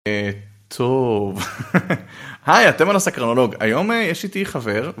טוב, היי, אתם על הסקרנולוג. היום יש איתי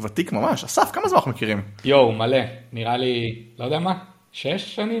חבר ותיק ממש. אסף, כמה זמן אנחנו מכירים? יואו, מלא. נראה לי, לא יודע מה,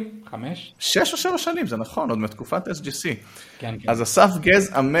 6 שנים? 5? 6 או 7 שנים, זה נכון, עוד מתקופת SGC. כן, כן. אז אסף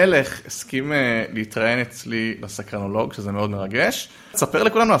גז המלך הסכים להתראיין אצלי לסקרנולוג, שזה מאוד מרגש. תספר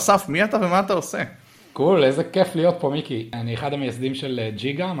לכולנו, אסף, מי אתה ומה אתה עושה? קול, איזה כיף להיות פה, מיקי. אני אחד המייסדים של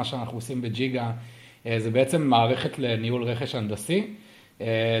ג'יגה, מה שאנחנו עושים בג'יגה, זה בעצם מערכת לניהול רכש הנדסי.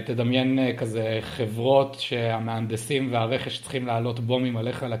 תדמיין כזה חברות שהמהנדסים והרכש צריכים לעלות בו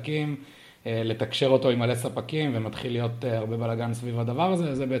ממלא חלקים, לתקשר אותו עם מלא ספקים, ומתחיל להיות הרבה בלגן סביב הדבר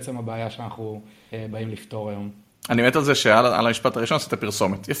הזה, זה בעצם הבעיה שאנחנו באים לפתור היום. אני מת על זה שעל המשפט הראשון עשית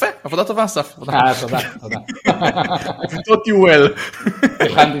פרסומת. יפה, עבודה טובה, אסף. תודה. I thought you well.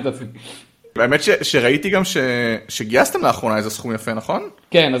 הכנתי את עצמי. באמת שראיתי גם שגייסתם לאחרונה איזה סכום יפה, נכון?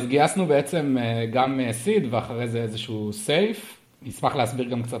 כן, אז גייסנו בעצם גם סיד, ואחרי זה איזשהו סייף. נשמח להסביר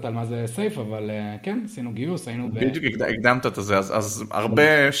גם קצת על מה זה סייף, אבל כן, עשינו גיוס, היינו בדיוק הקדמת את זה, אז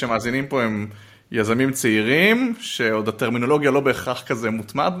הרבה שמאזינים פה הם יזמים צעירים, שעוד הטרמינולוגיה לא בהכרח כזה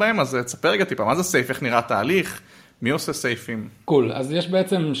מוטמעת בהם, אז תספר רגע טיפה, מה זה סייף, איך נראה התהליך, מי עושה סייפים? קול, אז יש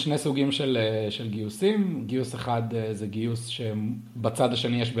בעצם שני סוגים של גיוסים, גיוס אחד זה גיוס שבצד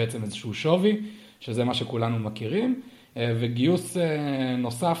השני יש בעצם איזשהו שווי, שזה מה שכולנו מכירים, וגיוס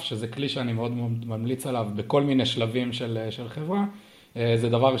נוסף, שזה כלי שאני מאוד מאוד ממליץ עליו בכל מיני שלבים של חברה, זה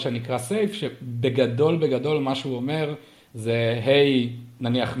דבר שנקרא סייף, שבגדול מה שהוא אומר, זה, היי,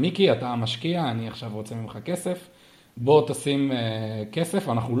 נניח מיקי, אתה המשקיע, אני עכשיו רוצה ממך כסף, בוא תשים כסף,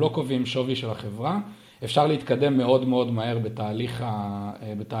 אנחנו לא קובעים שווי של החברה, אפשר להתקדם מאוד מאוד מהר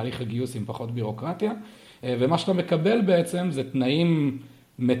בתהליך הגיוס עם פחות בירוקרטיה, ומה שאתה מקבל בעצם זה תנאים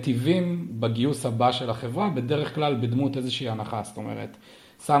מטיבים בגיוס הבא של החברה, בדרך כלל בדמות איזושהי הנחה, זאת אומרת,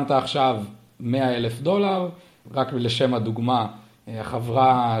 שמת עכשיו $100,000, רק לשם הדוגמה,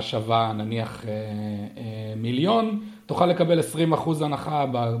 החברה שווה נניח 1,000,000, תוכל לקבל 20% הנחה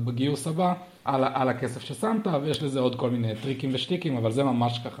בגיוס הבא על הכסף ששמת, ויש לזה עוד כל מיני טריקים ושטיקים, אבל זה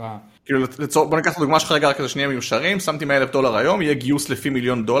ממש ככה. כאילו, בוא ניקח את הדוגמה שלך רגע כזה שנהיה מיושרים, שמתי $100,000 היום, יהיה גיוס לפי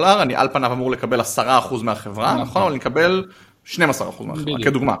 $1,000,000, אני על פניו אמור לקבל 10% מהחברה, נכון? אבל אני אקבל 12% מהחברה,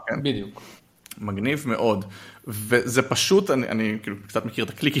 כדוגמה, כן? בדיוק. מגניב מאוד, וזה פשוט, אני כאילו קצת מכיר את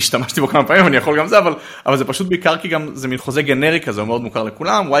הכלי, כי השתמשתי בו כמה פעמים, אני יכול גם זה, אבל זה פשוט בעיקר כי גם זה מין חוזה גנרי כזה, הוא מאוד מוכר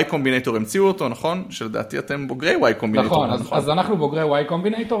לכולם, Y Combinator המציאו אותו, נכון? שלדעתי אתם בוגרי Y Combinator. נכון, אז אנחנו בוגרי Y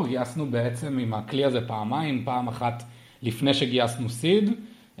Combinator, גייסנו בעצם עם הכלי הזה פעמיים, פעם אחת לפני שגייסנו סיד,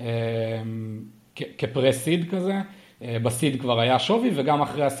 כפרה-סיד כזה, בסיד כבר היה שווי, וגם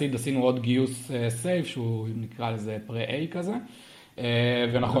אחרי הסיד עשינו עוד גיוס סייף, שהוא נקרא לזה פרה-A כזה,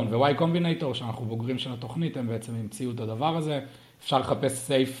 ונכון, ו-Y Combinator, שאנחנו בוגרים של התוכנית, הם בעצם המציאו את הדבר הזה, אפשר לחפש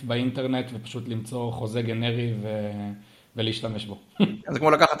סייף באינטרנט, ופשוט למצוא חוזה גנרי ולהשתמש בו. זה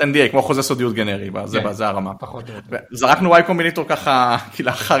כמו לקחת NDA, כמו חוזה סודיות גנרי, זה הרמה. פחות או יותר. זרקנו Y Combinator ככה,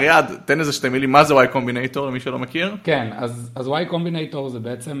 לאחר יד, תן איזה 2 מילים, מה זה Y Combinator, למי שלא מכיר? כן, אז Y Combinator זה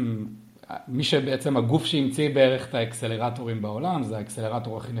בעצם, מי שבעצם הגוף שהמציא בערך את האקסלרטורים בעולם, זה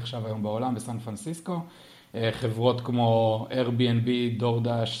האקסלרטור הכי נחשב היום בעולם בסן פרנסיסקו, חברות כמו Airbnb,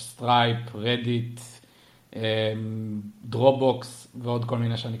 DoorDash, Stripe, Reddit, Dropbox ועוד כל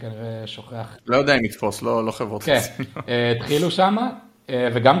מיני שאני כנראה שוכח. לא יודע אם יתפוס, לא חברות. כן, התחילו שמה,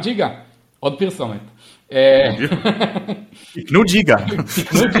 וגם ג'יגה, עוד פרסומת. תקנו ג'יגה.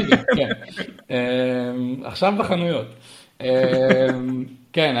 תקנו ג'יגה, כן. עכשיו בחנויות.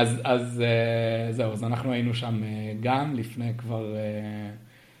 כן, אז זהו, אז אנחנו היינו שם גם לפני כבר,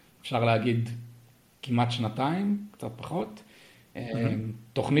 אפשר להגיד, כמעט שנתיים, קצת פחות.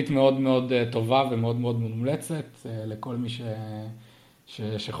 תוכנית מאוד מאוד טובה ומאוד מאוד מומלצת לכל מי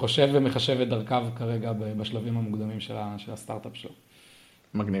שחושב ומחשב את דרכיו כרגע בשלבים המוקדמים של הסטארט-אפ שלו.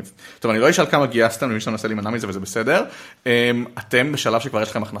 מגניב. טוב, אני לא אשאל כמה גייסתם, למי שאתה מנסה להימנע מזה וזה בסדר. אתם בשלב שכבר יש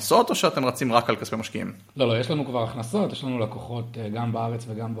לכם הכנסות, או שאתם רצים רק על כספי משקיעים? לא, יש לנו כבר הכנסות, יש לנו לקוחות גם בארץ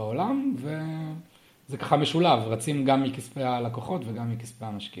וגם בעולם, וזה ככה משולב, רצים גם מכספי הלקוחות וגם מכספי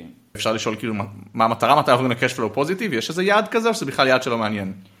המשקיעים. אפשר לשאול כאילו, מה המטרה, מתי עוברים לקש פלואו פוזיטיב? יש איזה יעד כזה, או שזה בכלל יעד שלא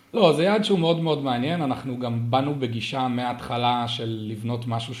מעניין? לא, זה יעד שהוא מאוד מאוד מעניין, אנחנו גם באנו בגישה מההתחלה של לבנות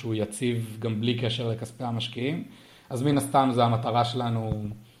משהו שהוא יציב גם בלי קשר לכספי המשקיעים. אז מן הסתם זה המטרה שלנו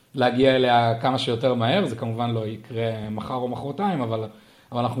להגיע אליה כמה שיותר מהר, זה כמובן לא יקרה מחר או מחרתיים, אבל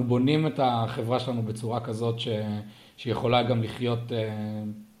אנחנו בונים את החברה שלנו בצורה כזאת שיכולה גם לחיות,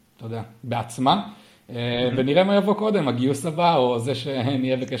 אתה יודע, בעצמה, ונראה מה יבוא קודם, הגיוס הבא או זה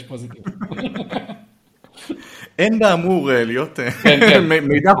שנהיה בקש פוזיטיב. אין באמור להיות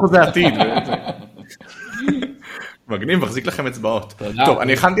מידע חוזה עתיד. מגניב, מחזיק לכם אצבעות. טוב,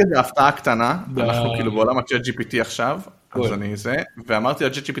 אני הכנתי את זה הפתעה קטנה, אנחנו כאילו בעולם ה-ChatGPT עכשיו, אז אני זה, ואמרתי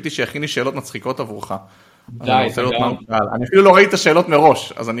ל-GPT שיכין לי שאלות מצחיקות עבורך. די, אני אפילו לא ראיתי את השאלות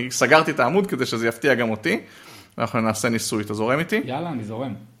מראש, אז אני סגרתי את העמוד כדי שזה יפתיע גם אותי, ואנחנו נעשה ניסוי, אתה זורם איתי? יאללה, אני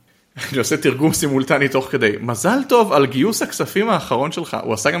זורם. אני עושה תרגום סימולטני תוך כדי, מזל טוב על גיוס הכספים האחרון שלך,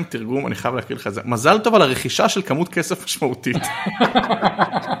 הוא עשה גם תרגום, אני חייב להקריא לך את זה, מזל טוב על הרכישה של כמות כסף משמעותית.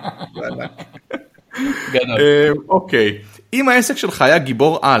 אוקיי, אם העסק שלך היה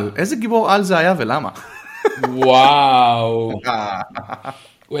גיבור על, איזה גיבור על זה היה ולמה? וואו.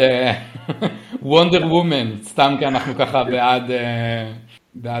 וונדר וומן, סתם כי אנחנו ככה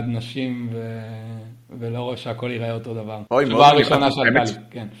בעד נשים ולא רואה שהכל ייראה אותו דבר. תשובה הראשונה שעלתה לי,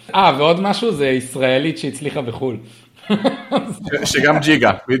 כן. ועוד משהו זה ישראלית שהצליחה בחול. שגם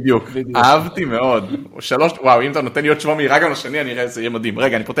ג'יגה, בדיוק. אהבתי מאוד. וואו, אם אתה נותן לי עוד תשובה מהירה גם לשני, אני אראה, זה יהיה מדהים.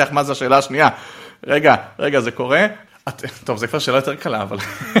 רגע, אני פותח מה זה השאלה השנייה. רגע, זה קורה. טוב, זה כבר שאלה יותר קלה, אבל...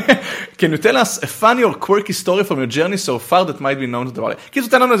 Can you tell us a funny or quirky story from your journey so far that might be known to the world? כי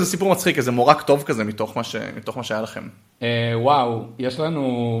תן לנו איזה סיפור מצחיק, איזה מורק טוב כזה מתוך מה שהיה לכם. וואו, יש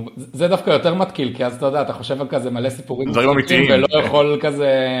לנו... זה דווקא יותר מתקיל, כי אז אתה יודע, אתה חושב על כזה מלא סיפורים דברים אמיתיים. ולא יכול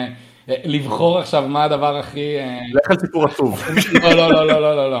כזה לבחור עכשיו מה הדבר הכי... לך על סיפור עצוב.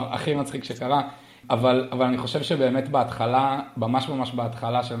 לא, הכי מצחיק שקרה. אבל אני חושב שבאמת בהתחלה, ממש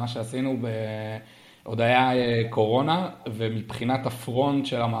בהתחלה של מה שעשינו עוד היה קורונה, ומבחינת הפרונט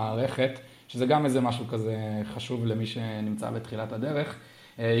של המערכת, שזה גם איזה משהו כזה חשוב למי שנמצא בתחילת הדרך,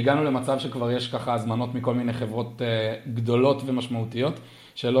 הגענו למצב שכבר יש ככה הזמנות מכל מיני חברות גדולות ומשמעותיות,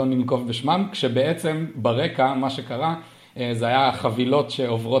 שלא ננקוב בשמם, כשבעצם ברקע מה שקרה, זה היה חבילות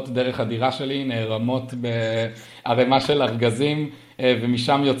שעוברות דרך הדירה שלי, נערמות בערימה של ארגזים,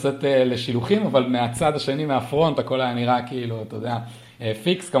 ומשם יוצאת לשילוחים, אבל מהצד השני, מהפרונט, הכל היה נראה כאילו, אתה יודע,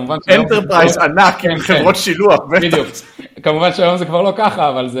 פיקס, כמובן... אנטרפרייז ענק עם חברות שילוח. בדיוק. כמובן שהיום זה כבר לא ככה,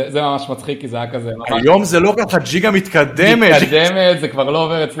 אבל זה ממש מצחיק, כי זה היה כזה... היום זה לא ככה, ג'יגה מתקדמת. זה כבר לא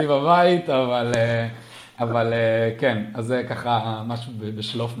עובר אצלי בבית, אבל כן, אז זה ככה משהו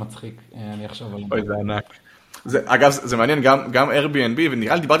בשלוף מצחיק, אני אחשוב עליו. אוי, זה ענק. אגב, זה מעניין, גם Airbnb,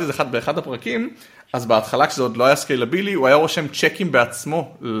 ונראה לי דיברתי על זה באחד הפרקים, אז בהתחלה כשזה עוד לא היה סקיילבילי, הוא היה רושם צ'קים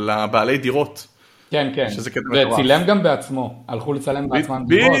בעצמו לבעלי דירות. כן, וצילם גם בעצמו, הלכו לצלם בעצמם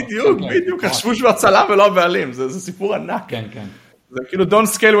דירות. בדיוק, חשבו שהוא הצלם ולא הבעלים, זה סיפור ענק. כן. זה כאילו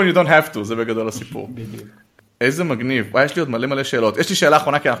don't scale when you don't have to, זה בגדול הסיפור. בדיוק. איזה מגניב, יש לי עוד מלא שאלות. יש לי שאלה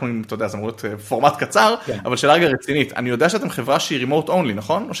אחרונה, כי אנחנו, אתה יודע, זה אמור להיות פורמט קצר, אבל שאלה רגע רצינית. אני יודע שאתם חברה שהיא remote only,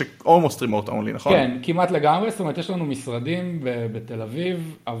 נכון? או ש-almost remote only, נכון? כן, כמעט לגמרי, זאת אומרת, יש לנו משרדים בתל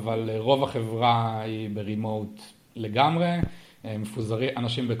אביב, אבל רוב החברה היא ברימוט לגמרי, מפוזרים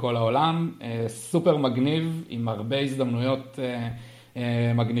אנשים בכל העולם, סופר מגניב, עם הרבה הזדמנויות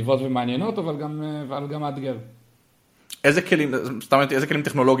מגניבות ומעניינות, אבל גם מאתגר. איזה כלים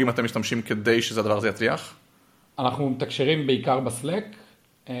טכנולוגיים אתם משתמשים כדי שזה הדבר הזה יצליח? אנחנו מתקשרים בעיקר בסלק,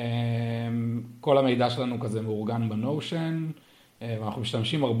 כל המידע שלנו כזה מאורגן בנושן, ואנחנו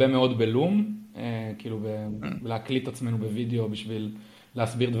משתמשים הרבה מאוד בלום, כאילו להקליט עצמנו בווידאו בשביל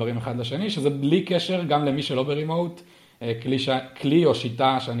להסביר דברים אחד לשני, שזה בלי קשר גם למי שלא ברימוט, כלי או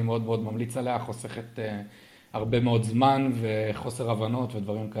שיטה שאני מאוד מאוד ממליץ עליה, חוסכת הרבה מאוד זמן וחוסר הבנות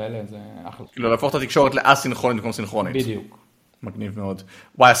ודברים כאלה, זה אחלה. כאילו להפוך את התקשורת לאסינכרונית במקום סינכרונית. בדיוק. מגניב מאוד.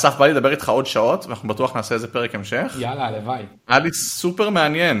 וואי, אסף, בא לי לדבר איתך עוד שעות, ואנחנו בטוח נעשה איזה פרק המשך. יאללה, הלוואי. היה לי סופר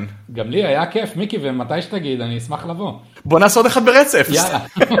מעניין. גם לי היה כיף, מיקי, ומתי שתגיד, אני אשמח לבוא. בוא נעשה עוד אחד ברצף. יאללה.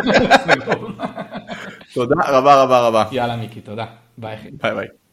 תודה רבה. יאללה, מיקי, תודה. ביי. ביי.